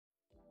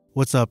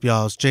What's up,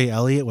 y'all? It's Jay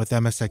Ellyiot with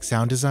MSXII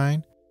Sound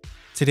Design.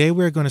 Today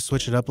we're going to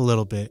switch it up a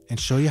little bit and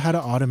show you how to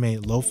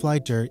automate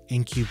LoFly dirt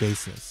in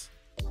Cubasis.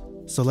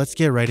 So let's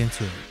get right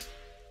into it.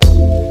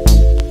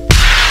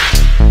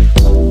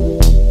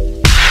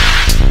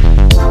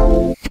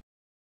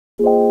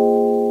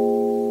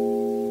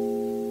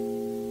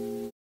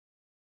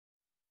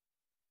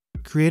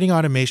 Creating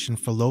automation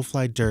for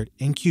LoFly dirt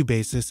in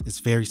Cubasis is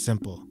very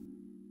simple.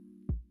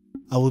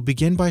 I will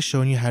begin by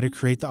showing you how to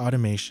create the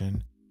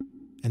automation,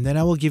 and then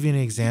I will give you an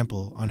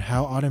example on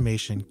how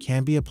automation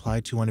can be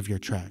applied to one of your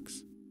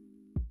tracks.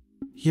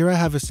 Here I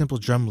have a simple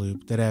drum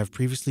loop that I have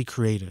previously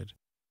created.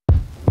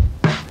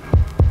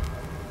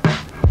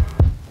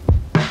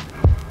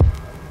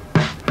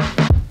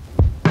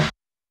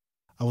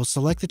 I will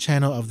select the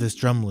channel of this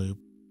drum loop,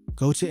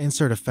 go to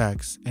Insert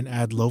Effects, and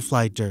add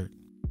LoFly dirt.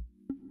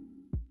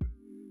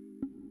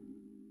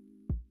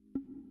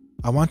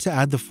 I want to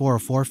add the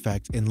 404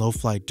 effect in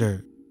LoFly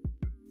dirt,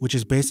 which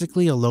is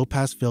basically a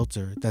low-pass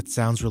filter that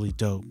sounds really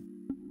dope.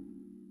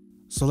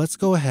 So let's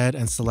go ahead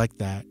and select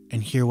that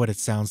and hear what it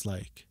sounds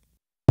like.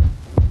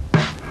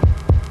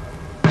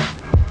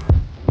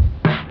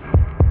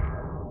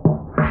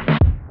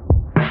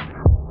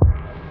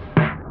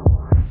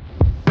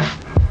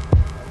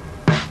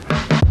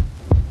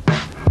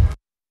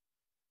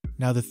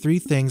 Now the three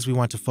things we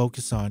want to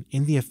focus on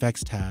in the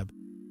Effects tab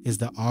is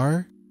the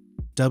R,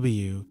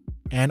 W,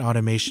 and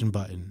Automation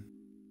button.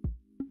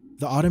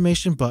 The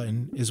Automation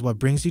button is what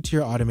brings you to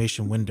your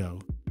automation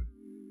window.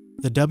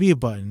 The W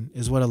button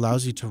is what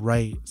allows you to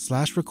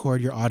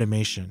write/record your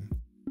automation.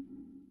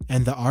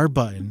 And the R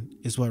button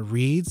is what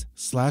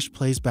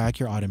reads/plays back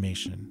your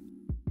automation.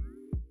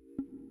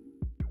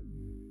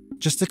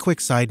 Just a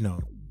quick side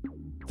note,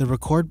 the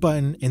record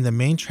button in the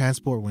main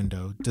transport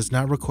window does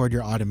not record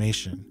your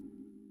automation.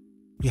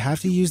 You have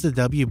to use the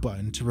W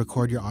button to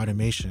record your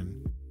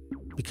automation,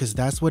 because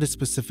that's what it's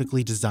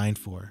specifically designed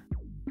for.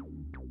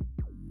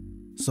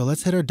 So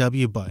let's hit our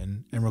W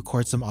button and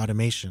record some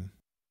automation.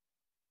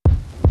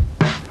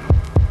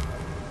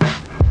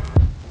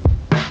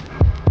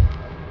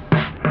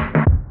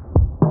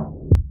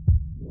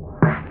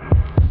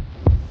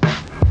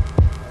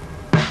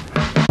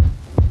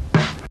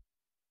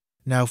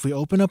 Now if we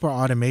open up our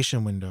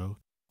automation window,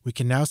 we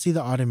can now see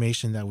the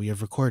automation that we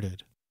have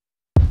recorded.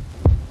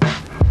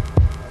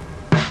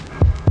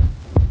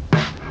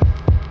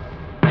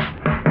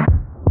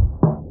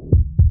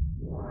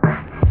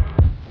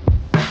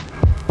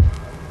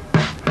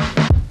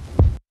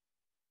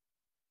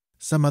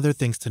 Some other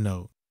things to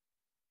note.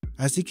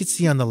 As you can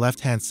see on the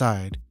left-hand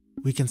side,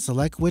 we can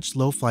select which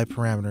LoFly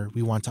parameter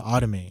we want to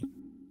automate.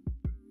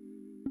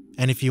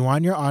 And if you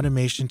want your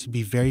automation to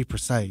be very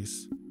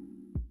precise,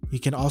 you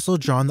can also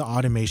draw on the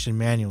automation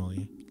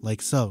manually,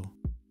 like so.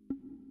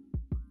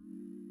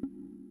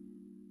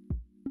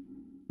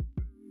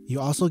 You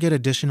also get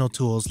additional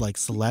tools like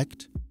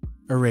Select,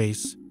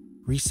 Erase,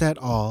 Reset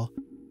All,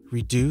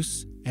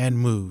 Reduce, and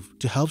Move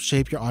to help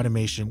shape your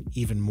automation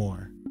even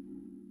more.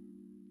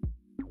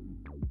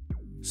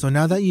 So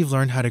now that you've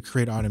learned how to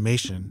create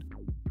automation,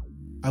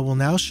 I will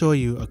now show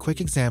you a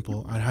quick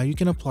example on how you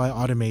can apply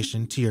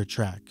automation to your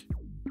track.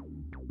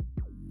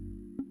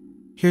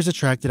 Here's a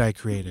track that I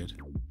created.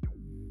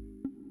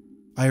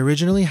 I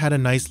originally had a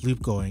nice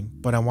loop going,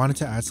 but I wanted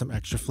to add some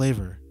extra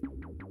flavor.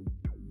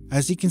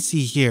 As you can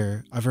see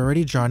here, I've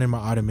already drawn in my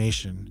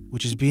automation,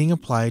 which is being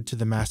applied to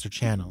the master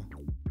channel.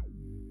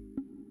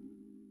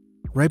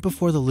 Right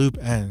before the loop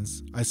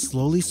ends, I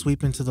slowly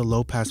sweep into the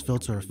low-pass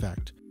filter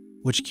effect,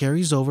 which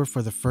carries over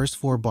for the first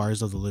 4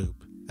 bars of the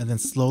loop, and then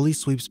slowly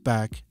sweeps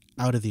back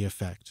out of the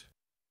effect.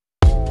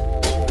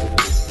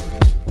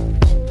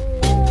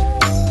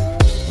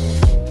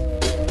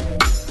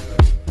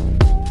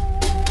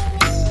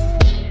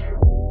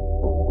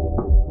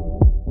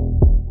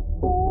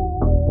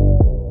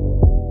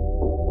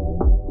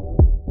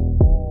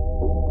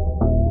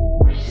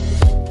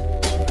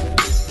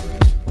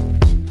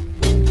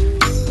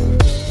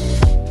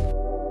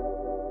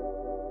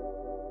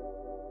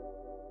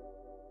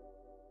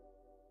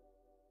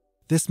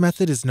 This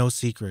method is no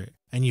secret,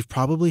 and you've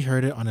probably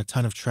heard it on a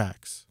ton of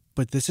tracks,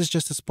 but this is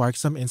just to spark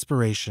some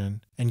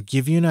inspiration and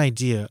give you an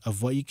idea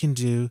of what you can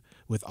do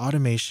with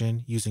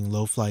automation using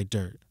LoFly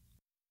dirt.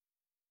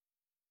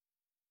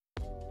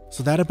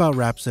 So that about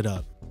wraps it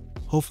up.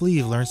 Hopefully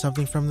you've learned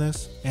something from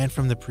this and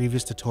from the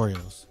previous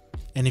tutorials.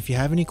 And if you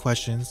have any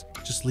questions,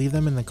 just leave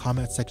them in the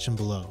comment section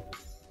below.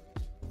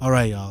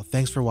 Alright y'all,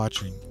 thanks for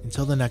watching.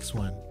 Until the next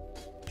one,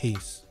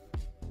 peace.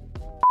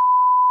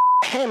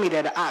 Hand me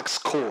that aux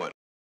cord.